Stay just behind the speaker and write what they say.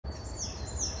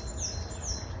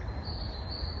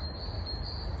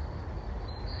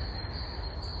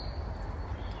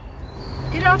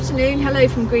afternoon, hello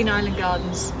from Green Island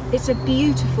Gardens. It's a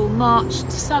beautiful March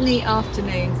sunny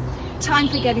afternoon. Time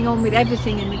for getting on with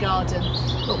everything in the garden.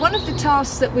 But one of the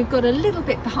tasks that we've got a little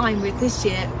bit behind with this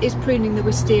year is pruning the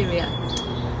wisteria.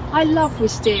 I love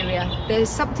wisteria. There's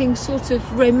something sort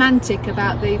of romantic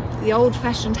about the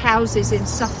old-fashioned houses in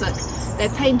Suffolk.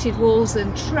 Their painted walls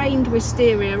and trained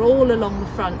wisteria all along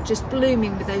the front, just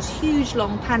blooming with those huge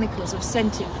long panicles of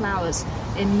scented flowers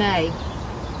in May.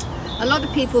 A lot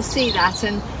of people see that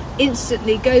and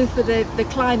instantly go for the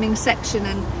climbing section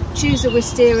and choose a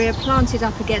wisteria, plant it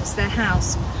up against their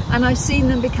house. And I've seen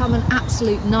them become an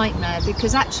absolute nightmare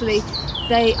because actually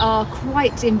they are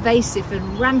quite invasive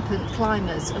and rampant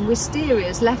climbers, and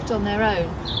wisterias left on their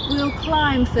own will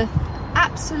climb for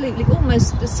absolutely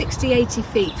almost 60-80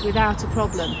 feet without a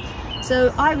problem.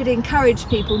 So I would encourage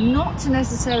people not to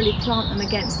necessarily plant them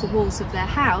against the walls of their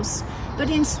house, but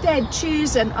instead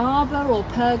choose an arbour or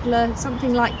pergola,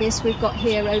 something like this we've got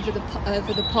here over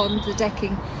the pond, the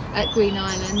decking at Green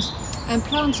Island, and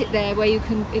plant it there where you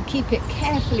can keep it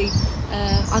carefully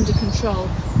under control,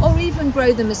 or even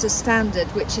grow them as a standard,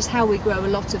 which is how we grow a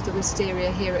lot of the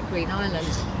wisteria here at Green Island.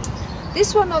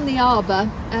 This one on the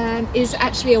arbour is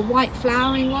actually a white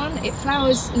flowering one. It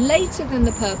flowers later than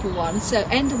the purple one, so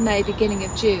end of May, beginning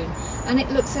of June, and it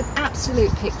looks an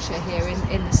absolute picture here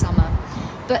in the summer.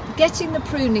 But getting the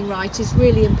pruning right is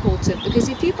really important, because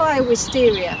if you buy a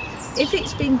wisteria, if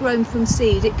it's been grown from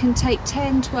seed, it can take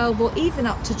 10, 12 or even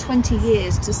up to 20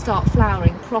 years to start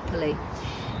flowering properly.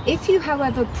 If you,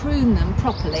 however, prune them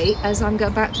properly, as I'm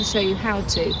about to show you how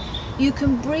to, you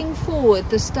can bring forward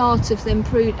the start of them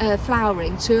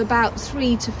flowering to about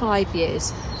 3 to 5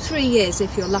 years. 3 years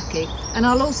if you're lucky. And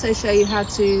I'll also show you how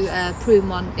to prune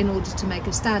one in order to make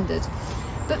a standard.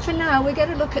 But for now, we're going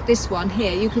to look at this one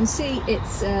here. You can see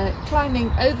it's climbing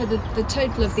over the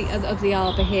total of the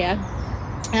arbour here.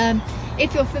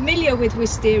 If you're familiar with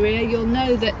wisteria, you'll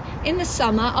know that in the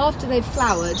summer, after they've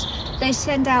flowered, they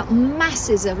send out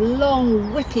masses of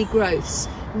long whippy growths,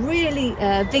 really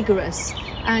vigorous,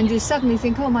 and you suddenly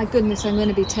think, oh my goodness, I'm going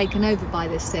to be taken over by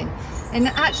this thing. In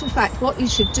actual fact, what you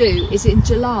should do is in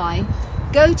July,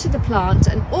 go to the plant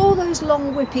and all those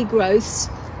long whippy growths,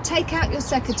 take out your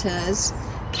secateurs,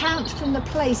 count from the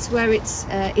place where it's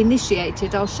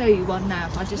initiated. I'll show you one now.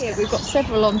 We've got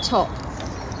several on top.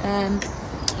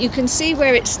 You can see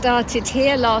where it started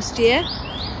here last year,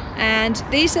 and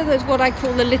these are what I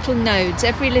call the little nodes,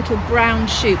 every little brown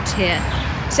shoot here.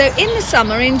 So in the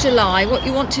summer, in July, what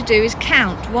you want to do is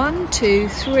count 1, 2,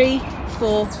 3,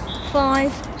 4,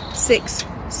 5, 6,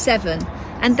 7,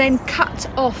 and then cut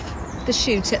off the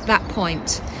shoot at that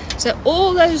point. So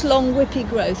all those long whippy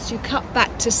growths you cut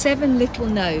back to 7 little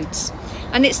nodes,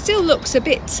 and it still looks a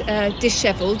bit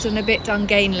dishevelled and a bit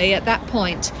ungainly at that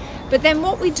point. But then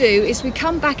what we do is we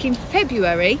come back in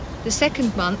February, the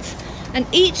second month, and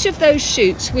each of those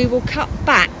shoots we will cut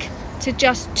back to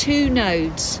just 2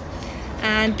 nodes.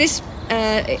 And this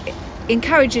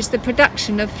encourages the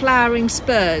production of flowering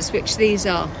spurs, which these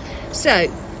are.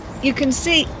 So you can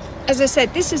see, as I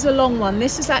said, this is a long one.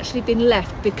 This has actually been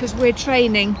left because we're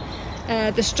training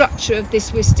the structure of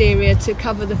this wisteria to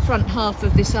cover the front half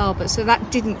of this arbour, so that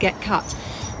didn't get cut.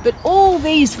 But all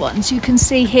these ones you can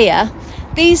see here,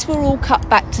 these were all cut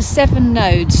back to 7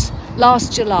 nodes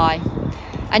last July,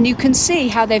 and you can see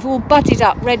how they've all budded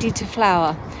up ready to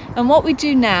flower. And what we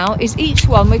do now is each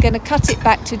one we're going to cut it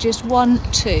back to just 1,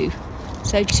 2,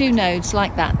 so 2 nodes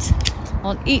like that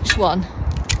on each one.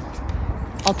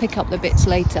 I'll pick up the bits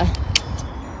later.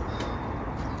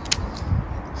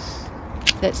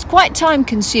 It's quite time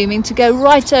consuming to go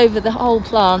right over the whole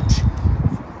plant.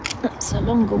 That's a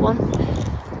longer one.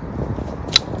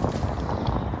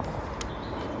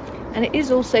 And it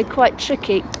is also quite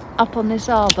tricky up on this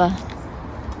arbour.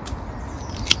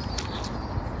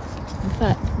 In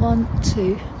fact, 1,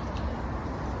 2,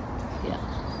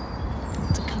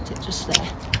 yeah, to cut it just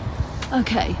there.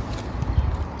 Okay,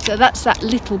 so that's that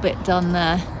little bit done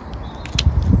there.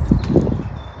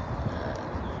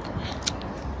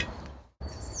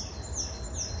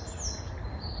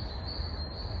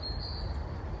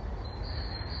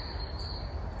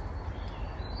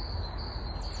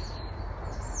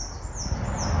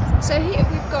 So here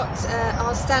we've got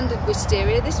our standard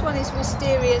wisteria. This one is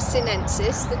Wisteria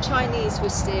sinensis, the Chinese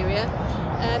wisteria.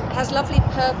 It has lovely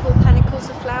purple panicles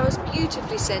of flowers,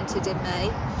 beautifully scented in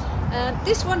May.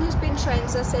 This one has been trained,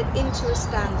 as I said, into a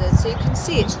standard, so you can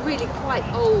see it's really quite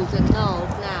old and gnarled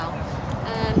now.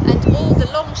 And all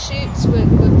the long shoots were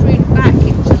pruned back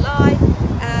in July,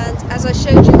 and as I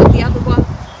showed you with the other one,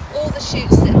 all the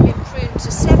shoots that have been pruned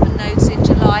to 7 nodes in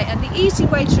July. And the easy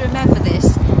way to remember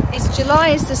this It's July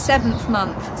is the 7th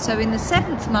month, so in the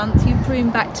 7th month you prune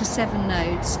back to 7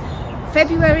 nodes.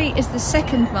 February is the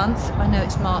 2nd month. I know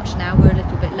it's March now, we're a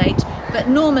little bit late, but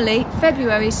normally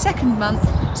February is 2nd month,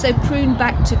 so prune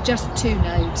back to just 2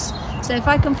 nodes. So if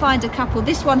I can find a couple,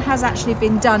 this one has actually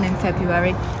been done in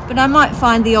February, but I might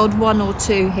find the odd 1 or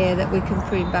 2 here that we can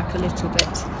prune back a little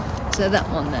bit. So that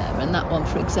one there, and that one,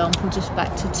 for example, just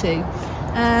back to 2.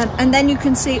 And then you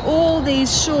can see all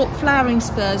these short flowering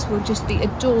spurs will just be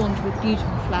adorned with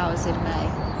beautiful flowers in May.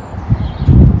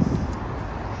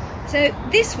 So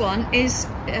this one is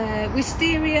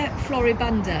Wisteria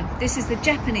floribunda. This is the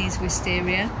Japanese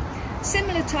Wisteria.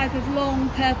 Similar type of long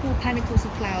purple panicles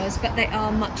of flowers, but they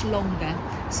are much longer.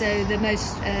 So the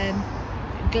most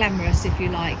glamorous, if you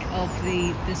like, of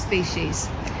the species.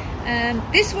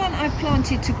 This one I've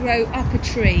planted to grow up a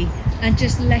tree and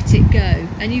just let it go,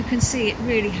 and you can see it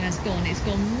really has gone. It's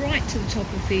gone right to the top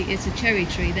of it's a cherry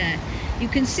tree there. You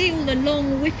can see all the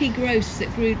long whippy growths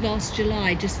that grew last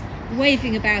July just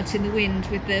waving about in the wind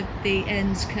with the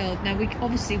ends curled. Now we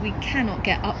cannot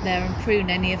get up there and prune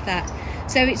any of that,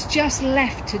 so it's just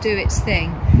left to do its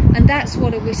thing, and that's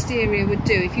what a wisteria would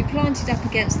do. If you plant it up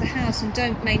against the house and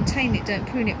don't maintain it, don't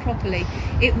prune it properly,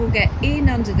 it will get in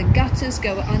under the gutters,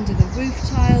 go under the roof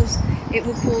tiles, it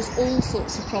will cause all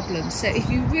sorts of problems. So if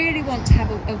you really want to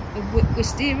have a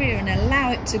wisteria and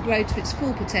allow it to grow to its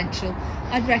full potential,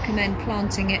 I'd recommend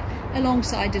planting it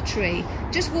alongside a tree.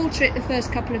 Just water it the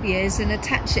first couple of years and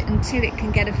attach it until it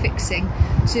can get a fixing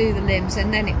to the limbs,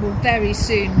 and then it will very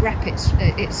soon wrap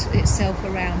itself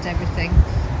around everything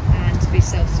and be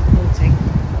self-supporting.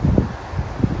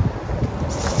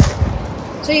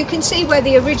 So you can see where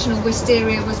the original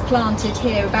wisteria was planted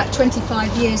here about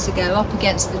 25 years ago, up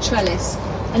against the trellis,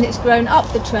 and it's grown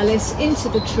up the trellis into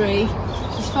the tree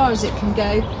as far as it can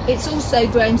go. It's also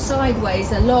grown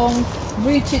sideways along,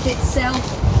 rooted itself,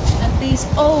 and these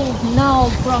old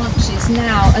gnarled branches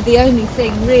now are the only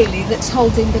thing really that's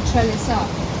holding the trellis up.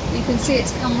 You can see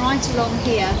it's come right along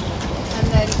here and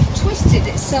then twisted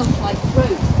itself like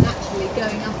rope, naturally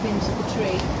going up into the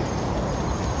tree.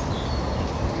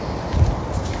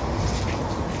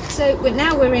 So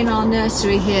now we're in our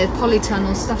nursery here,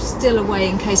 polytunnel stuff's still away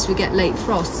in case we get late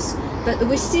frosts. But the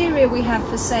wisteria we have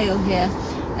for sale here,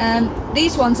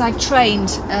 these ones I've trained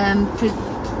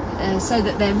so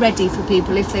that they're ready for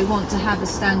people if they want to have a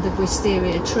standard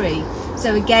wisteria tree.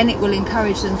 So again, it will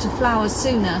encourage them to flower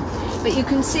sooner. But you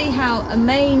can see how a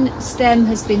main stem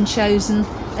has been chosen,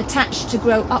 attached to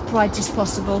grow upright as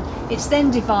possible. It's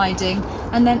then dividing,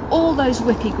 and then all those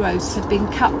whippy growths have been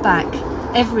cut back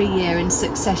every year in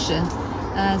succession.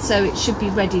 So it should be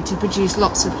ready to produce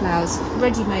lots of flowers.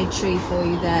 Ready-made tree for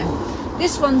you there.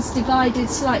 This one's divided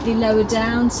slightly lower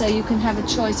down, so you can have a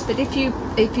choice. But if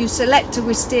you select a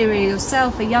wisteria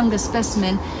yourself, a younger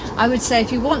specimen, I would say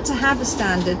if you want to have a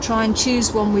standard, try and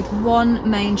choose one with one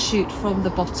main shoot from the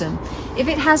bottom. If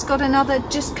it has got another,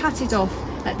 just cut it off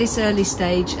at this early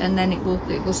stage, and then it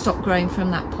will stop growing from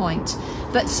that point.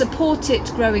 But support it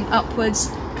growing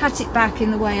upwards, cut it back in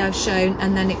the way I've shown,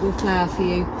 and then it will flower for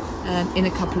you in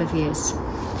a couple of years.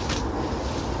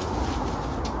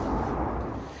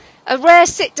 A rare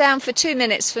sit down for 2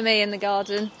 minutes for me in the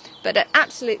garden, but an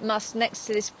absolute must next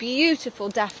to this beautiful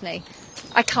Daphne.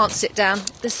 I can't sit down.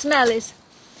 The smell is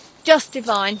just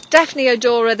divine. Daphne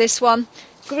odora, this one.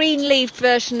 Green-leaved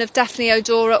version of Daphne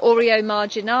odora, Oreo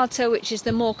marginata, which is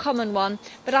the more common one,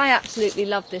 but I absolutely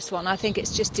love this one. I think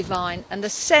it's just divine, and the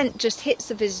scent just hits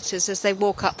the visitors as they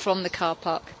walk up from the car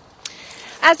park.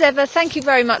 As ever, thank you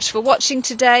very much for watching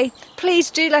today. Please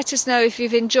do let us know if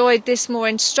you've enjoyed this more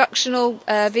instructional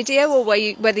video, or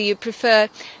whether you prefer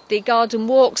the garden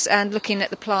walks and looking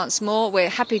at the plants more. We're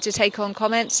happy to take on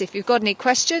comments. If you've got any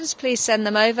questions, please send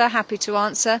them over, happy to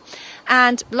answer.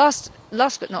 And last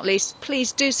but not least,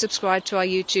 please do subscribe to our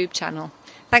YouTube channel.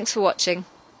 Thanks for watching.